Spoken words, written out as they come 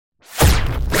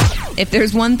If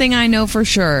there's one thing I know for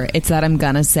sure, it's that I'm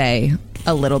gonna say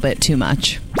a little bit too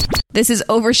much. This is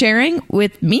Oversharing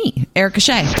with me, Erica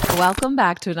Shea. Welcome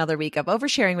back to another week of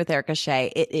Oversharing with Erica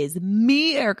Shea. It is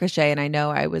me, Erica Shea, and I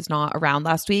know I was not around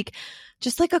last week.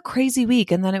 Just like a crazy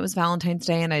week. And then it was Valentine's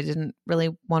Day and I didn't really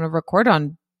want to record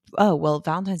on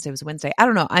Valentine's Day was Wednesday. I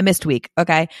don't know. I missed week.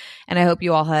 Okay. And I hope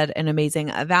you all had an amazing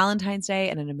Valentine's Day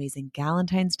and an amazing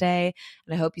Galentine's Day.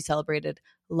 And I hope you celebrated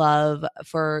love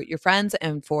for your friends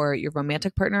and for your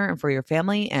romantic partner and for your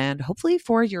family and hopefully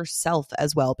for yourself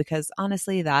as well, because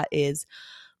honestly, that is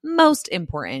most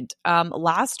important.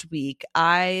 Last week,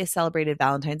 I celebrated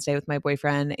Valentine's Day with my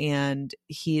boyfriend, and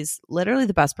he's literally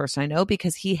the best person I know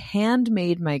because he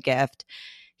handmade my gift.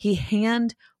 He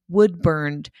hand wood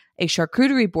burned a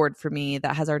charcuterie board for me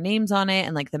that has our names on it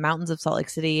and like the mountains of Salt Lake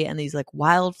City and these like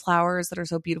wildflowers that are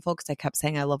so beautiful because I kept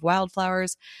saying I love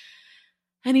wildflowers.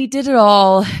 And he did it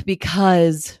all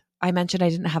because I mentioned I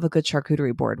didn't have a good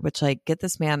charcuterie board, which like get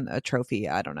this man a trophy.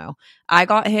 I don't know. I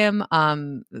got him,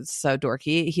 so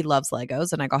dorky. He loves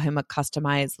Legos and I got him a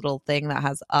customized little thing that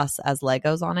has us as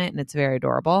Legos on it. And it's very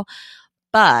adorable.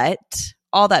 But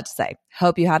all that to say,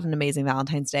 hope you had an amazing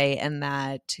Valentine's Day and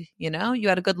that, you know, you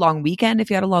had a good long weekend if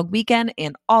you had a long weekend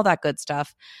and all that good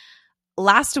stuff.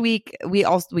 Last week, we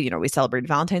celebrated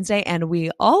Valentine's Day and we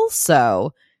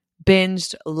also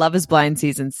binged Love is Blind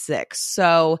season 6.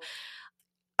 So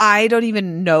I don't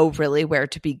even know really where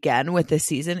to begin with this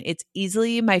season. It's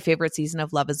easily my favorite season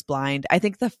of Love is Blind. I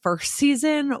think the first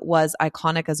season was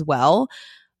iconic as well,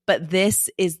 but this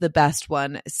is the best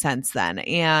one since then.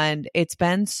 And it's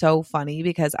been so funny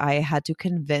because I had to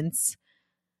convince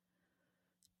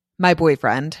my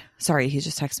boyfriend. Sorry, he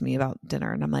just texted me about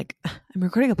dinner and I'm like, I'm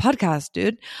recording a podcast,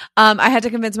 dude. I had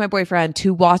to convince my boyfriend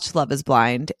to watch Love is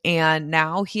Blind and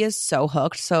now he is so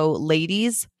hooked. So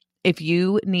ladies, if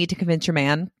you need to convince your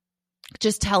man,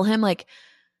 just tell him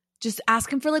just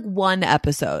ask him for like one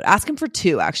episode. Ask him for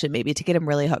 2 actually, maybe to get him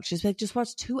really hooked. Just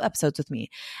watch 2 episodes with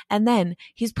me. And then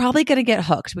he's probably going to get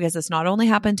hooked because it's not only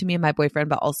happened to me and my boyfriend,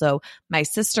 but also my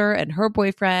sister and her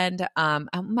boyfriend.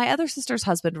 My other sister's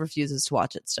husband refuses to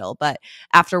watch it still, but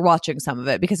after watching some of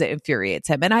it because it infuriates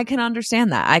him. And I can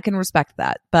understand that. I can respect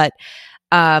that. But,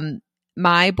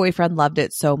 my boyfriend loved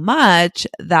it so much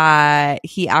that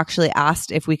he actually asked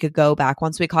if we could go back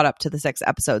once we caught up to the 6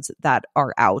 episodes that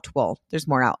are out. Well, there's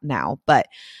more out now, but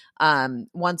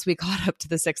once we caught up to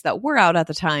the 6 that were out at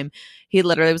the time, he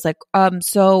literally was like,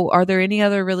 so are there any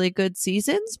other really good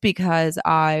seasons? Because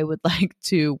I would like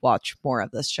to watch more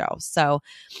of this show. So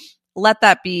let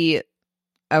that be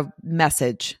a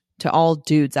message to all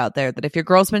dudes out there that if your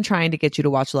girl's been trying to get you to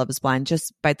watch Love is Blind,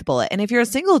 just bite the bullet. And if you're a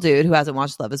single dude who hasn't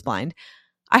watched Love is Blind,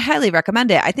 I highly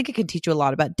recommend it. I think it can teach you a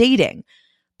lot about dating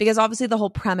because obviously the whole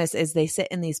premise is they sit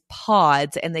in these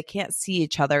pods and they can't see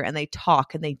each other and they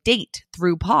talk and they date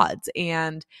through pods.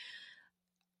 And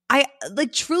I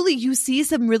like truly, you see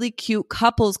some really cute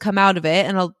couples come out of it.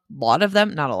 And a lot of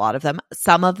them, not a lot of them,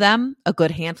 some of them, a good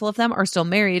handful of them are still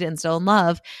married and still in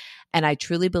love. And I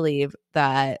truly believe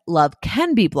that love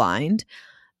can be blind,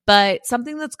 but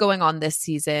something that's going on this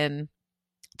season,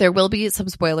 there will be some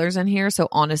spoilers in here. So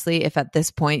honestly, if at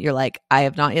this point you're like, I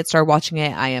have not yet started watching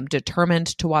it, I am determined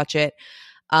to watch it.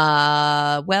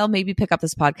 Well, maybe pick up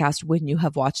this podcast when you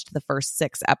have watched the first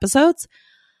 6 episodes.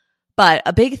 But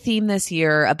a big theme this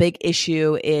year, a big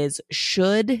issue is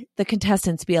should the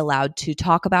contestants be allowed to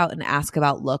talk about and ask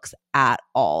about looks at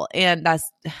all? And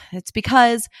it's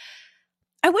because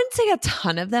I wouldn't say a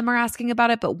ton of them are asking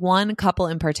about it, but one couple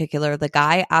in particular, the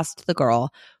guy asked the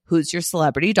girl, who's your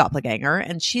celebrity doppelganger?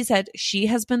 And she said she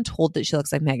has been told that she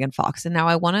looks like Megan Fox. And now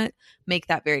I want to make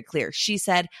that very clear. She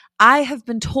said, I have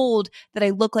been told that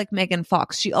I look like Megan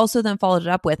Fox. She also then followed it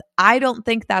up with, I don't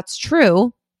think that's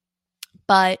true,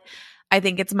 but I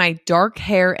think it's my dark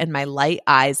hair and my light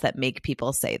eyes that make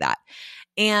people say that.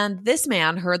 And this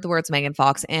man heard the words Megan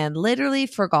Fox and literally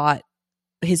forgot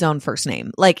his own first name.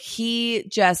 Like he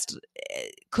just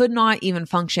could not even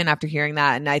function after hearing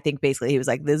that. And I think basically he was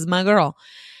like, this is my girl.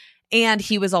 And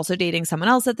he was also dating someone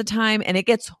else at the time. And it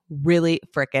gets really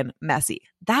freaking messy.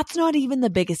 That's not even the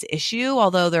biggest issue,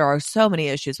 although there are so many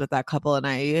issues with that couple and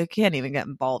I can't even get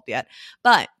involved yet.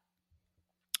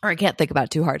 Or I can't think about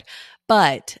it too hard.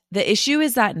 But the issue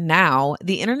is that now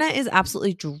the internet is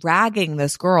absolutely dragging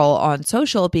this girl on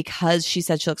social because she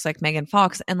said she looks like Megan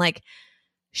Fox. And like,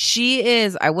 she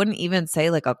is, I wouldn't even say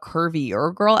like a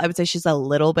curvier girl. I would say she's a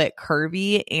little bit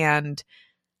curvy and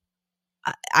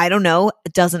I don't know,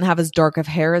 doesn't have as dark of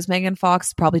hair as Megan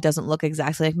Fox, probably doesn't look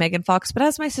exactly like Megan Fox. But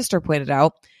as my sister pointed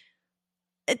out,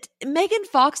 Megan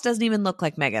Fox doesn't even look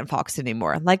like Megan Fox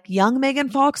anymore. Like young Megan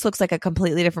Fox looks like a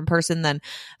completely different person than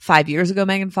 5 years ago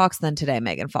Megan Fox than today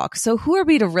Megan Fox. So who are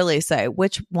we to really say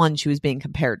which one she was being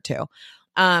compared to?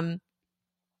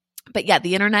 But yeah,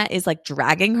 the internet is like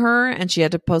dragging her, and she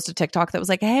had to post a TikTok that was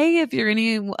like, hey, if you're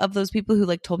any of those people who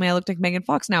like told me I looked like Megan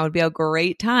Fox, now would be a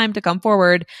great time to come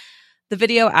forward. The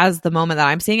video, as the moment that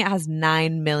I'm seeing it, has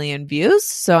 9 million views.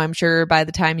 So I'm sure by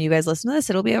the time you guys listen to this,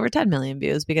 it'll be over 10 million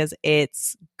views because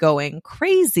it's going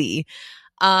crazy.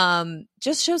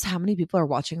 Just shows how many people are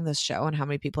watching this show and how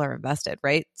many people are invested,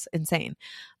 right? It's insane.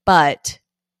 But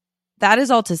that is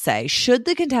all to say, should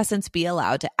the contestants be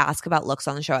allowed to ask about looks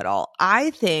on the show at all?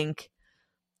 I think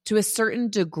to a certain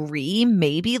degree,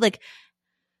 maybe. Like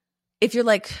if you're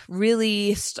like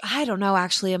really, I don't know,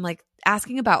 actually, I'm like,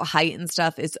 asking about height and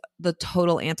stuff is the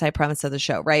total anti-premise of the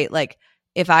show, right? Like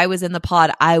if I was in the pod,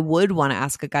 I would want to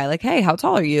ask a guy like, hey, how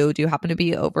tall are you? Do you happen to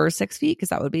be over 6 feet? Because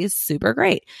that would be super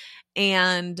great.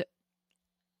 And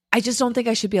I just don't think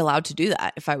I should be allowed to do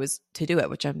that if I was to do it,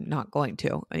 which I'm not going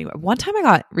to. Anyway, one time I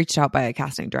got reached out by a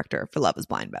casting director for Love is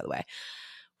Blind, by the way.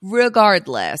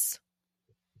 Regardless,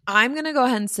 I'm going to go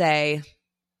ahead and say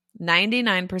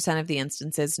 99% of the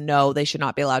instances, no, they should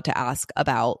not be allowed to ask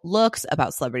about looks,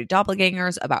 about celebrity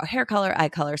doppelgangers, about hair color, eye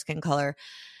color, skin color,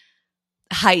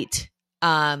 height,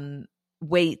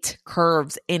 weight,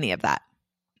 curves, any of that.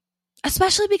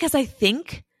 Especially because I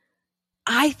think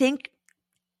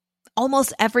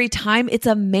almost every time it's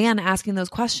a man asking those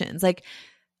questions. Like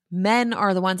men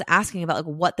are the ones asking about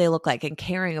like what they look like and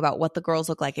caring about what the girls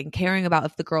look like and caring about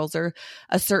if the girls are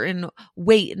a certain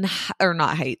weight and or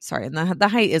not height. Sorry. And the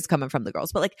height is coming from the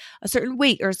girls, but like a certain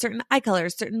weight or a certain eye color,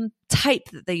 a certain type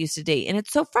that they used to date. And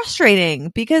it's so frustrating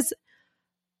because,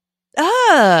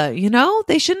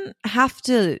 they shouldn't have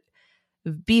to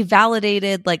be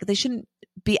validated. Like they shouldn't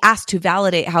be asked to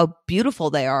validate how beautiful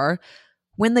they are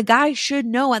when the guy should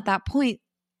know at that point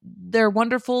their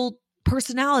wonderful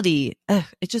personality.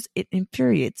 It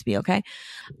infuriates me. Okay.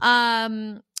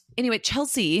 Anyway,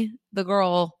 Chelsea, the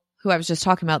girl who I was just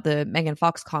talking about, the Megan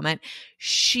Fox comment,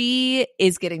 she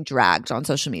is getting dragged on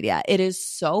social media. It is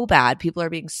so bad. People are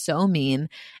being so mean.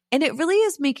 And it really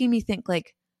is making me think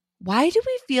like, why do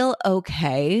we feel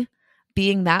okay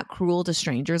being that cruel to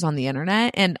strangers on the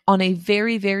internet? And on a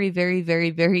very, very, very, very,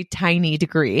 very tiny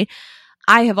degree,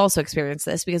 I have also experienced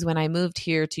this because when I moved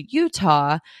here to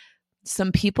Utah,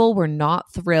 some people were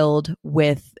not thrilled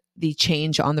with the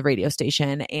change on the radio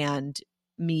station and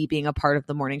me being a part of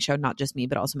the morning show, not just me,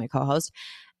 but also my co-host.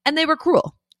 And they were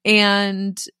cruel.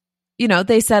 And,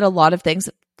 they said a lot of things.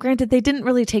 Granted, they didn't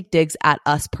really take digs at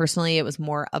us personally. It was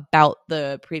more about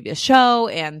the previous show,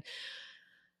 and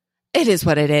it is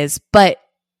what it is. But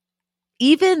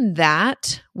even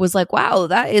that was like, wow,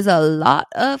 that is a lot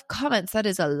of comments. That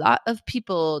is a lot of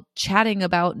people chatting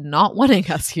about not wanting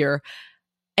us here.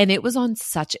 And it was on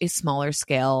such a smaller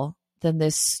scale than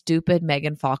this stupid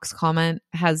Megan Fox comment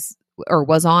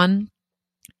was on.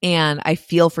 And I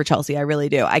feel for Chelsea. I really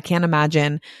do. I can't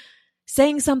imagine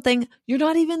saying something, you're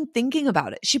not even thinking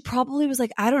about it. She probably was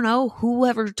like, I don't know,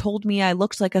 whoever told me I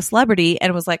looked like a celebrity,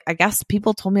 and was like, I guess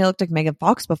people told me I looked like Megan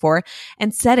Fox before,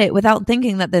 and said it without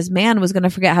thinking that this man was going to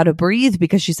forget how to breathe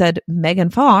because she said Megan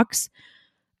Fox.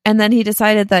 And then he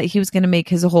decided that he was going to make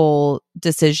his whole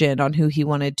decision on who he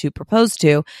wanted to propose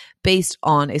to based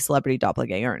on a celebrity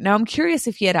doppelganger. Now, I'm curious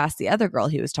if he had asked the other girl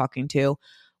he was talking to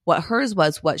what hers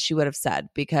was, what she would have said,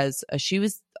 because she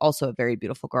was also a very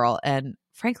beautiful girl and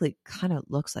frankly kind of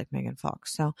looks like Megan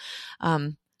Fox. So, men,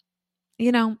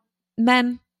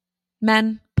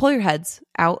 pull your heads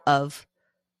out of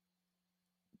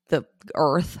the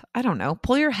earth. I don't know.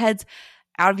 Pull your heads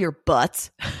out of your butts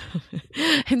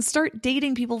and start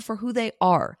dating people for who they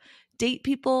are. Date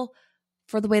people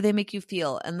for the way they make you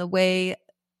feel and the way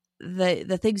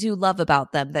the things you love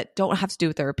about them that don't have to do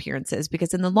with their appearances,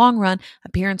 because in the long run,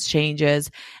 appearance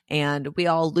changes and we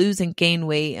all lose and gain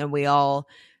weight and we all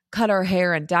cut our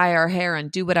hair and dye our hair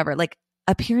and do whatever. Like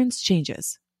appearance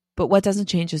changes, but what doesn't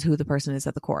change is who the person is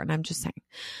at the core. And I'm just saying.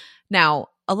 Now,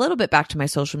 a little bit back to my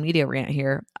social media rant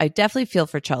here. I definitely feel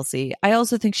for Chelsea. I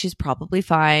also think she's probably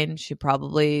fine. She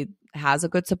probably has a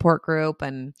good support group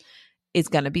and is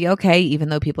going to be okay, even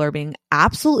though people are being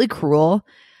absolutely cruel.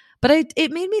 But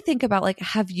it made me think about, like,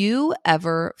 have you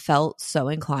ever felt so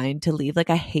inclined to leave like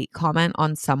a hate comment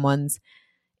on someone's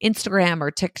Instagram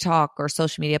or TikTok or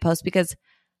social media post? Because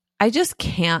I just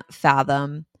can't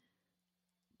fathom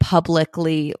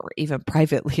publicly or even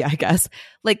privately, I guess,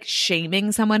 like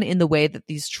shaming someone in the way that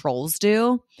these trolls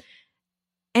do.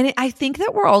 And I think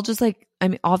that we're all just like I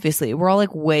mean, obviously, we're all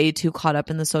like way too caught up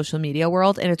in the social media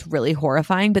world, and it's really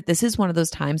horrifying. But this is one of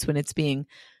those times when it's being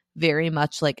very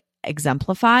much like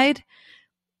exemplified.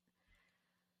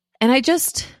 And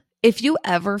if you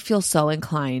ever feel so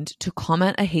inclined to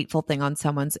comment a hateful thing on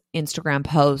someone's Instagram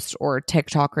post or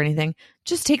TikTok or anything,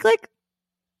 just take like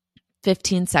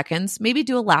 15 seconds, maybe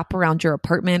do a lap around your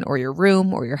apartment or your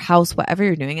room or your house, whatever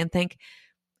you're doing, and think,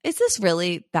 is this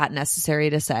really that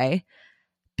necessary to say?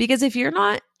 Because if you're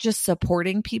not just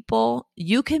supporting people,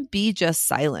 you can be just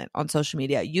silent on social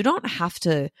media. You don't have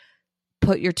to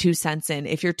put your 2 cents in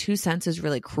if your 2 cents is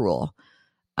really cruel.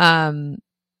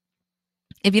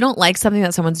 If you don't like something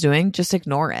that someone's doing, just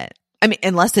ignore it. I mean,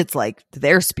 unless it's like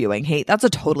they're spewing hate, that's a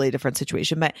totally different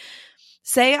situation. But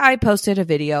say I posted a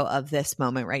video of this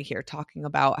moment right here talking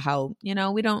about how,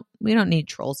 we don't need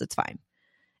trolls. It's fine.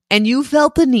 And you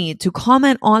felt the need to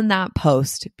comment on that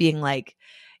post being like,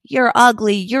 you're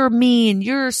ugly, you're mean,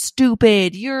 you're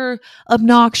stupid, you're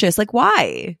obnoxious. Like,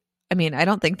 why? I mean, I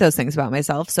don't think those things about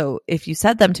myself. So if you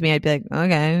said them to me, I'd be like,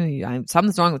 okay,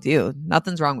 something's wrong with you.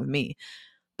 Nothing's wrong with me.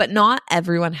 But not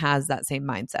everyone has that same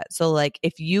mindset. So like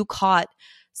if you caught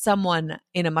someone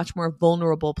in a much more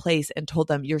vulnerable place and told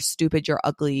them you're stupid, you're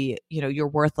ugly, you're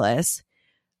worthless,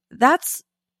 that's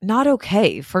not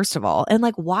okay, first of all. And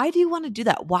like, why do you want to do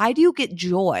that? Why do you get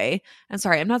joy? I'm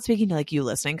sorry, I'm not speaking to like you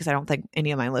listening because I don't think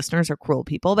any of my listeners are cruel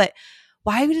people, but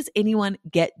why does anyone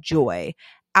get joy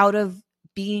out of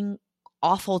being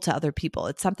awful to other people?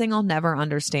 It's something I'll never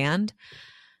understand.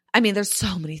 I mean, there's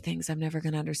so many things I'm never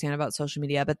going to understand about social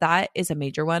media, but that is a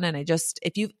major one. And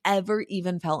if you've ever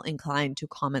even felt inclined to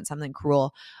comment something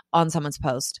cruel on someone's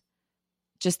post,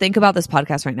 just think about this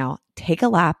podcast right now. Take a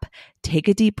lap, take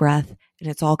a deep breath, and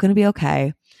it's all going to be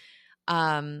okay.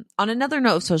 On another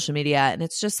note of social media, and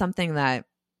it's just something that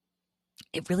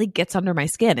it really gets under my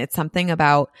skin. It's something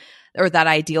that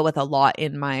I deal with a lot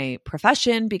in my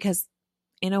profession because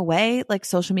in a way, like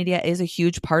social media is a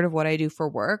huge part of what I do for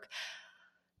work.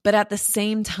 But at the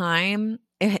same time,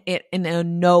 it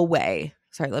in no way,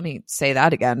 sorry, let me say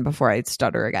that again before I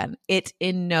stutter again. It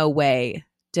in no way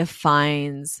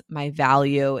defines my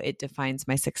value. It defines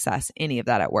my success, any of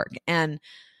that at work. And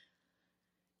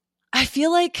I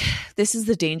feel like this is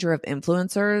the danger of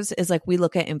influencers is like we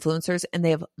look at influencers and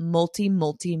they have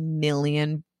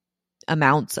multi-million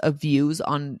amounts of views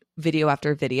on video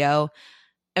after video.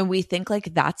 And we think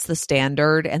like that's the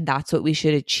standard and that's what we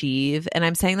should achieve. And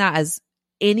I'm saying that as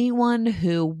anyone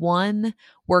who, one,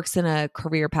 works in a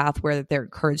career path where they're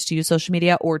encouraged to use social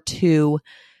media, or two,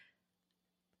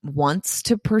 wants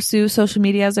to pursue social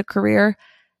media as a career,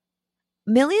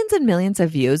 millions and millions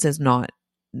of views is not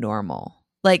normal.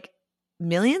 Like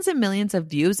millions and millions of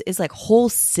views is like whole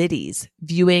cities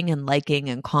viewing and liking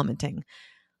and commenting.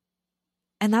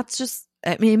 And that's just,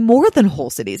 I mean, more than whole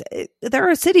cities. There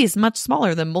are cities much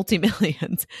smaller than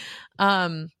multi-millions.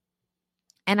 And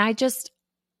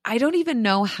I don't even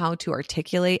know how to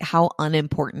articulate how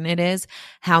unimportant it is,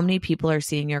 how many people are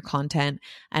seeing your content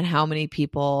and how many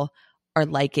people are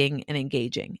liking and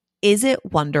engaging. Is it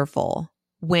wonderful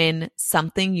when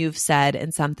something you've said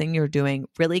and something you're doing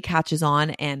really catches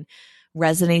on and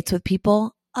resonates with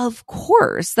people? Of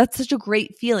course, that's such a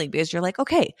great feeling because you're like,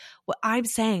 okay, what I'm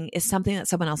saying is something that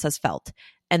someone else has felt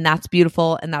and that's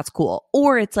beautiful and that's cool.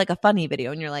 Or it's like a funny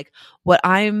video and you're like, what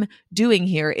I'm doing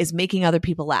here is making other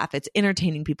people laugh. It's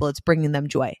entertaining people. It's bringing them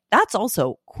joy. That's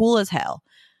also cool as hell.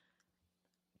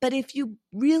 But if you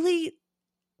really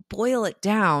boil it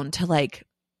down to like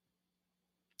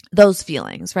those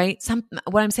feelings, right?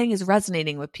 What I'm saying is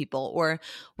resonating with people, or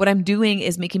what I'm doing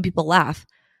is making people laugh.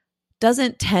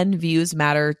 Doesn't 10 views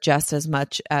matter just as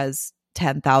much as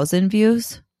 10,000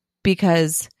 views?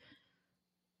 Because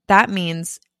that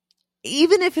means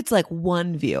even if it's like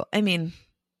one view, I mean,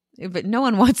 no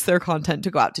one wants their content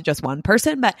to go out to just one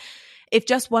person, but if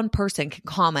just one person can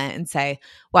comment and say,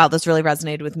 wow, this really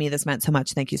resonated with me, this meant so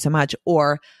much, thank you so much,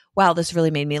 or wow, this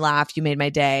really made me laugh, you made my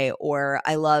day, or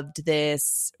I loved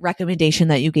this recommendation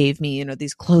that you gave me,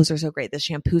 these clothes are so great, this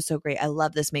shampoo's so great, I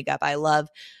love this makeup, I love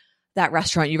that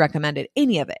restaurant you recommended,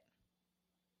 any of it.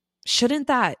 Shouldn't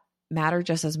that matter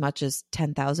just as much as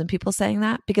 10,000 people saying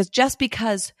that? Because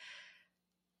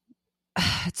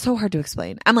it's so hard to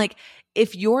explain. I'm like,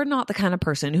 if you're not the kind of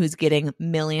person who's getting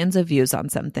millions of views on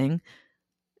something,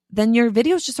 then your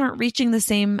videos just aren't reaching the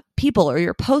same people, or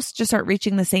your posts just aren't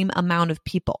reaching the same amount of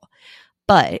people.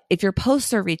 But if your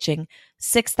posts are reaching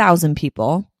 6,000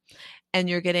 people and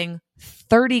you're getting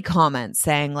 30 comments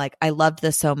saying like, I loved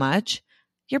this so much,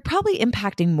 you're probably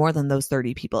impacting more than those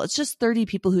 30 people. It's just 30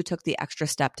 people who took the extra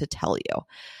step to tell you.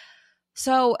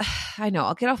 So I know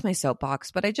I'll get off my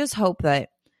soapbox, but I just hope that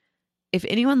if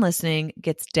anyone listening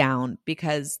gets down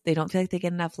because they don't feel like they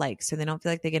get enough likes, or they don't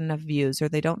feel like they get enough views, or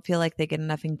they don't feel like they get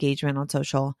enough engagement on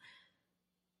social,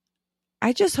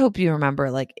 I just hope you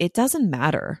remember, like, it doesn't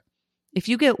matter. If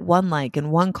you get one like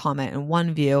and one comment and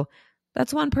one view,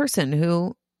 that's one person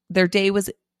who their day was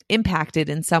impacted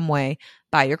in some way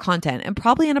by your content, and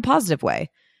probably in a positive way.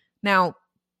 Now,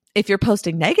 if you're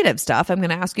posting negative stuff, I'm going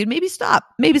to ask you to maybe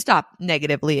stop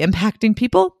negatively impacting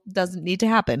people. Doesn't need to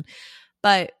happen.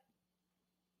 But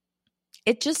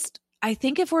I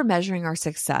think if we're measuring our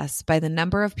success by the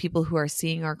number of people who are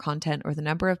seeing our content, or the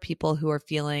number of people who are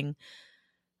feeling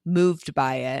moved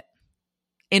by it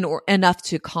enough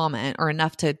to comment or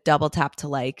enough to double tap to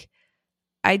like,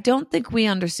 I don't think we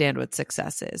understand what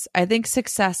success is. I think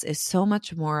success is so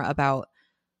much more about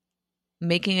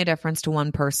making a difference to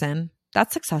one person.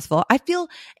 That's successful. I feel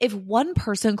if one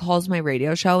person calls my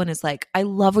radio show and is like, I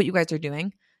love what you guys are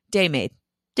doing, day made.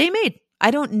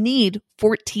 I don't need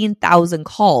 14,000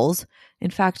 calls.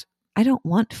 In fact, I don't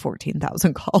want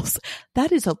 14,000 calls.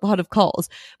 That is a lot of calls.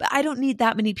 But I don't need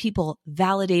that many people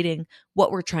validating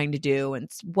what we're trying to do and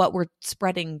what we're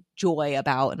spreading joy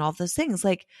about and all those things.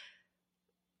 Like,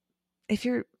 if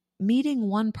you're meeting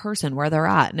one person where they're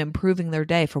at and improving their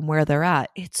day from where they're at,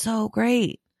 it's so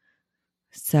great.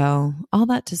 So all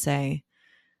that to say,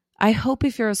 I hope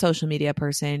if you're a social media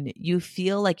person, you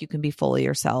feel like you can be fully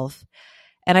yourself.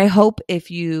 And I hope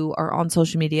if you are on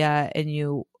social media and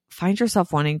you find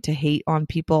yourself wanting to hate on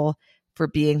people for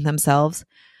being themselves,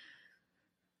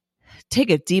 take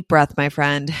a deep breath, my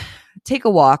friend. Take a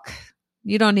walk.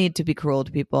 You don't need to be cruel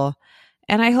to people.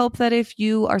 And I hope that if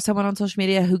you are someone on social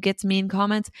media who gets mean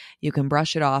comments, you can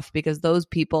brush it off, because those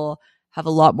people have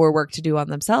a lot more work to do on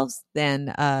themselves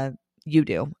than you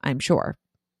do, I'm sure.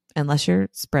 Unless you're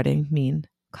spreading mean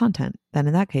content. Then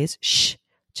in that case,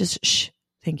 just shh.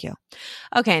 Thank you.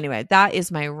 Okay, anyway, that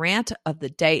is my rant of the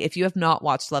day. If you have not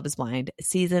watched Love is Blind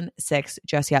season 6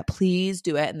 just yet, please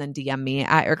do it and then DM me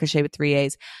at Erica Shea with 3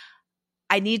 A's.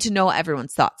 I need to know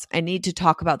everyone's thoughts. I need to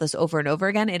talk about this over and over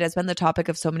again. It has been the topic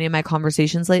of so many of my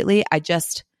conversations lately. I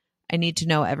need to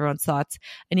know everyone's thoughts.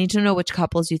 I need to know which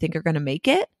couples you think are going to make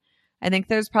it. I think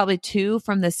there's probably 2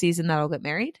 from this season that'll get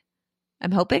married,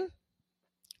 I'm hoping,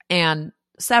 and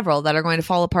several that are going to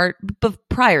fall apart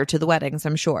prior to the weddings,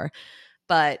 I'm sure.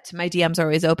 But my DMs are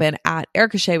always open at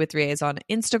Erica Shea with 3 A's on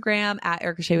Instagram, at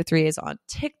Erica Shea with 3 A's on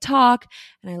TikTok.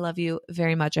 And I love you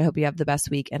very much. I hope you have the best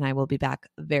week, and I will be back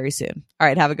very soon. All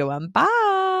right, have a good one.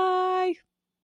 Bye.